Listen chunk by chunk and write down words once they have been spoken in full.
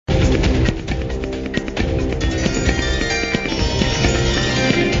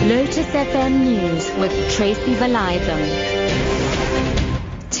FM News with Tracy Valaydham.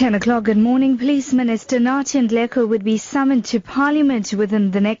 10 o'clock, good morning. Police Minister Nathi Ndleko would be summoned to Parliament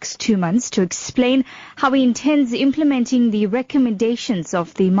within the next 2 months to explain how he intends implementing the recommendations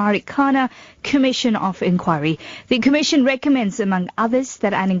of the Marikana Commission of Inquiry. The Commission recommends, among others,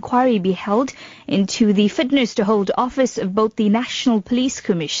 that an inquiry be held into the fitness to hold office of both the National Police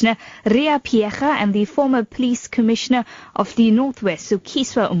Commissioner, Ria Piecha, and the former Police Commissioner of the Northwest,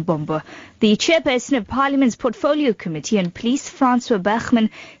 Sukiswa Umbombo. The chairperson of Parliament's Portfolio Committee on Police, Francois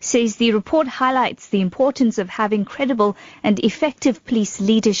Bergman, says the report highlights the importance of having credible and effective police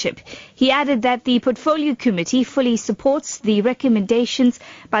leadership. He added that the Portfolio Committee fully supports the recommendations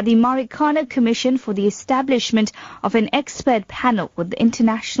by the Marikana Commission for the establishment of an expert panel with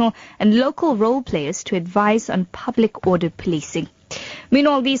international and local role players to advise on public order policing.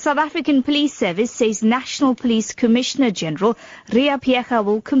 Meanwhile, the South African Police Service says National Police Commissioner General Ria Piecha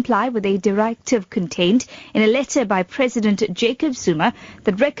will comply with a directive contained in a letter by President Jacob Zuma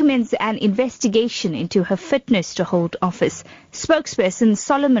that recommends an investigation into her fitness to hold office. Spokesperson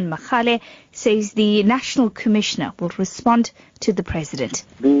Solomon Makhale says the National Commissioner will respond to the President.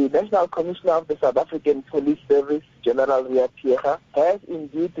 The National Commissioner of the South African Police Service, General Ria Piecha, has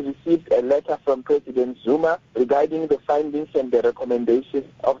indeed received a letter from President Zuma regarding the findings and the recommendations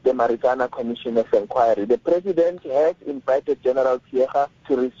of the Marikana Commission of Inquiry. The President has invited General Piecha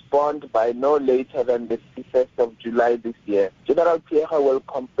to respond by no later than the 1st of July this year. General Piecha will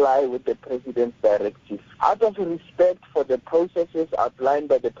comply with the President's directive. Out of respect for the processes outlined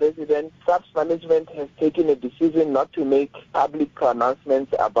by the President, SAPS management has taken a decision not to make public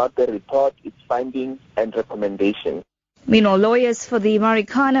announcements about the report, its findings and recommendations. Meanwhile, lawyers for the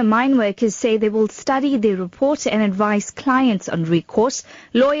Marikana mine workers say they will study the report and advise clients on recourse.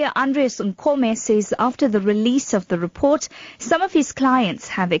 Lawyer Andres Nkome says after the release of the report, some of his clients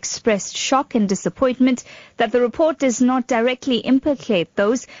have expressed shock and disappointment that the report does not directly implicate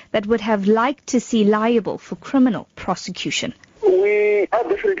those that would have liked to see liable for criminal prosecution. We are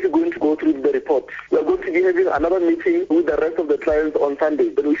definitely going to go through the report. We are going to be having another meeting with the rest of the clients on Sunday.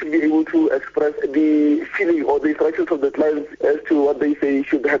 But we should be able to express the feeling or the instructions of the clients as to what they say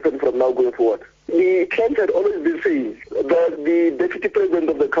should happen from now going forward. The clients had always been saying that the Deputy President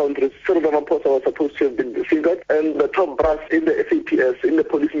of the country, Cyril Ramaphosa, was supposed to have been fingered, and the top brass in the SAPS, in the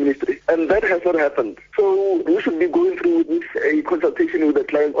police ministry. And that has not happened. So we should be going through this, a consultation with the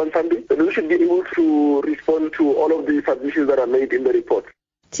client on Sunday, and we should be able to respond to all of the submissions that are made in the report.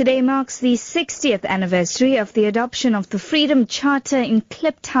 Today marks the 60th anniversary of the adoption of the Freedom Charter in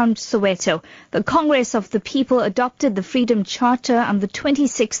Kliptown, Soweto. The Congress of the People adopted the Freedom Charter on the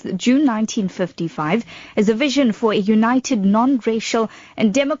 26th June 1955 as a vision for a united, non-racial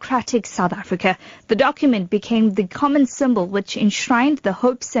and democratic South Africa. The document became the common symbol which enshrined the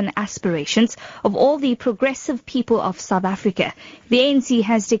hopes and aspirations of all the progressive people of South Africa. The ANC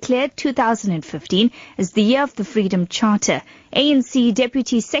has declared 2015 as the year of the Freedom Charter. ANC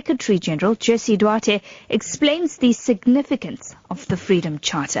Deputy Secretary General Jesse Duarte explains the significance of the Freedom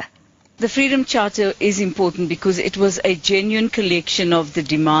Charter. The Freedom Charter is important because it was a genuine collection of the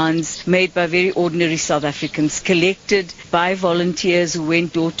demands made by very ordinary South Africans, collected by volunteers who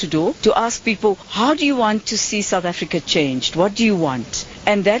went door to door to ask people, how do you want to see South Africa changed? What do you want?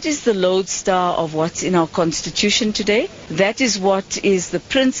 And that is the lodestar of what's in our constitution today. That is what is the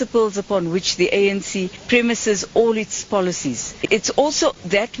principles upon which the ANC premises all its policies. It's also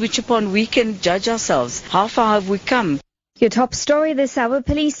that which upon we can judge ourselves. How far have we come? Your top story this hour,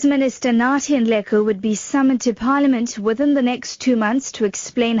 Police Minister Nathi Ndleko would be summoned to Parliament within the next 2 months to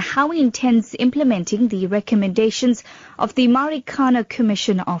explain how he intends implementing the recommendations of the Marikana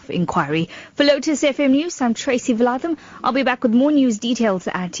Commission of Inquiry. For Lotus FM News, I'm Tracy Valaydham. I'll be back with more news details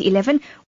at 11.